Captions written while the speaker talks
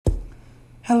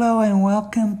Hello and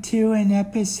welcome to an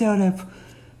episode of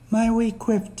My Week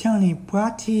with Tony,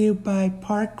 brought to you by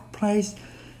Park Place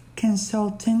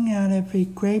Consulting out of the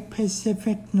Great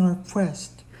Pacific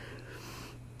Northwest.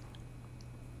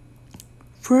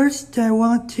 First, I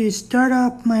want to start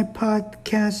off my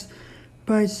podcast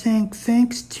by saying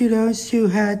thanks to those who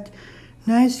had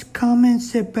nice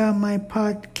comments about my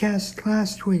podcast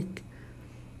last week.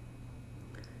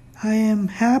 I am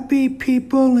happy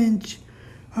people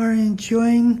are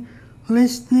enjoying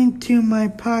listening to my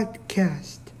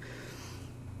podcast.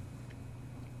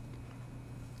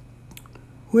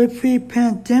 With the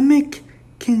pandemic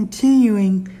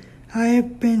continuing, I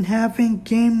have been having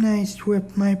game nights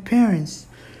with my parents.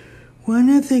 One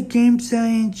of the games I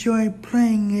enjoy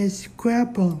playing is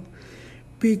Scrabble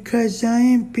because I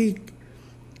am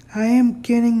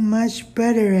getting much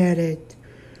better at it.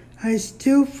 I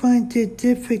still find it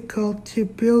difficult to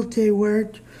build a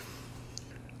word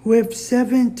with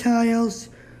 7 tiles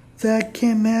that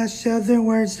can match other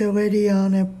words already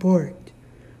on a board.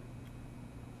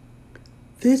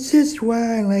 This is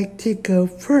why I like to go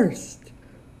first.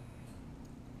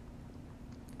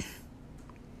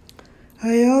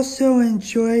 I also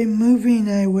enjoy movie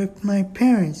night with my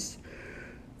parents.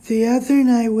 The other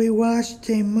night we watched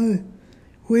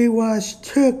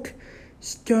Hook,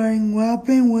 starring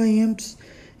Robin Williams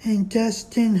and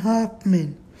Dustin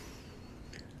Hoffman.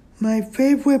 My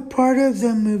favorite part of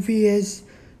the movie is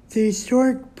the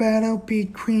sword battle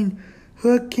between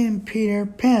Hook and Peter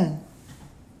Pan.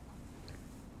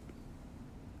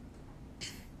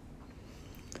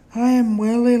 I am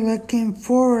really looking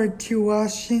forward to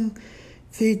watching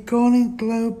the Golden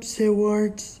Globes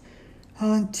Awards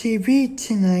on TV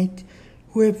tonight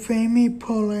with Amy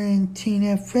Poehler and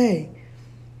Tina Fey,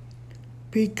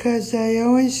 because I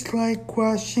always like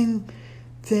watching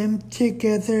them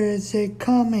together as a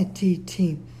comedy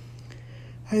team.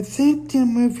 I think the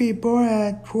movie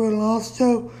Borat will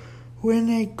also win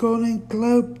a Golden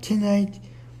Globe tonight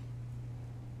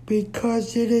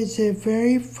because it is a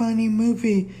very funny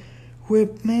movie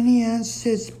with many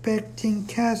unsuspecting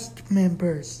cast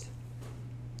members.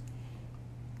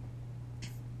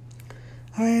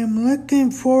 I am looking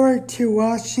forward to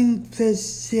watching the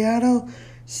Seattle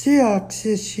Seahawks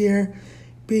this year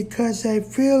because I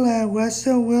feel that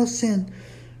Russell Wilson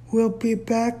will be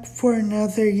back for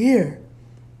another year.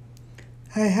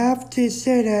 I have to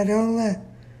say that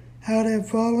out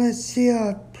of all the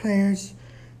Seahawks players,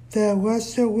 that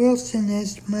Russell Wilson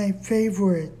is my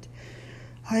favorite.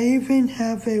 I even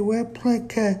have a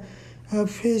replica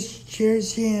of his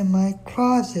jersey in my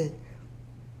closet.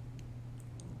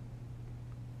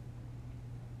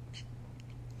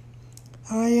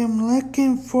 I am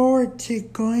looking forward to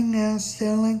going out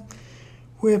sailing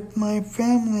with my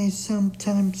family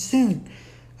sometime soon.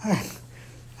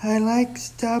 I like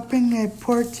stopping at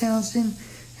Port Townsend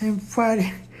and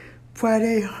Friday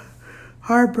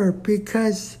Harbor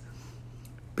because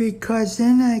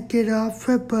then I get off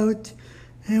a boat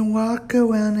and walk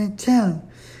around in town.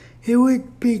 It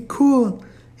would be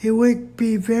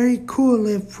very cool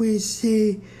if we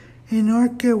see an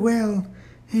orca whale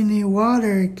in the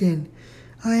water again.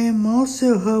 I am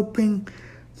also hoping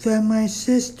that my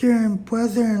sister and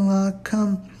brother-in-law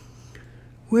come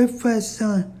with us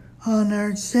on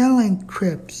our sailing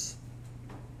trips.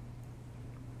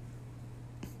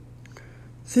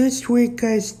 This week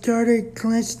I started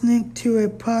listening to a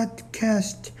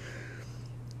podcast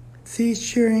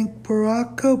featuring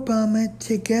Barack Obama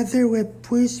together with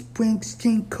Bruce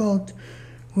Springsteen called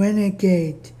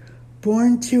Renegade,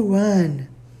 Born to Run.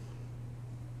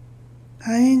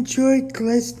 I enjoyed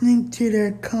listening to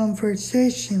their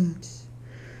conversations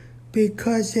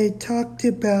because they talked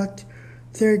about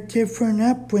their different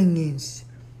upbringings.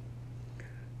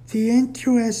 The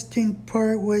interesting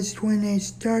part was when they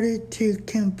started to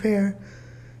compare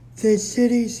the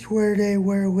cities where they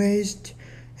were raised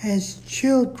as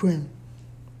children.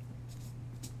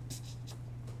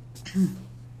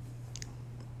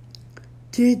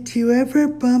 Did you ever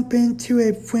bump into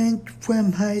a friend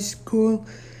from high school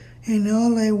and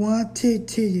all they wanted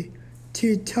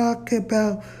to talk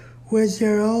about was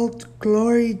their old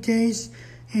glory days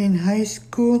in high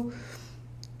school?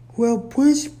 Well,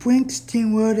 Bruce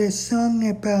Springsteen wrote a song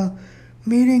about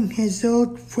meeting his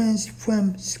old friends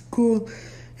from school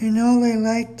and all they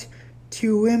liked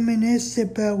to reminisce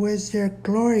about was their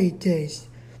glory days.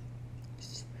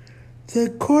 The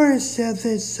chorus of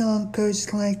the song goes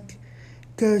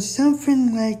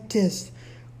something like this: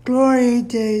 glory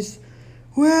days,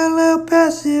 well, I'll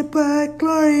pass it by,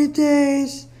 glory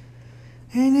days.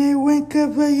 In a wink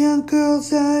of a young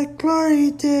girl's eye,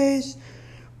 glory days,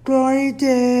 glory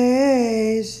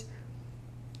days.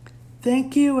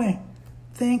 Thank you, and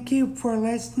thank you for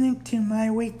listening to My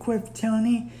Week with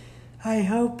Tony. I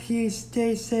hope you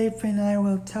stay safe, and I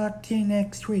will talk to you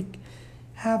next week.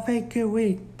 Have a good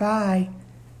week. Bye.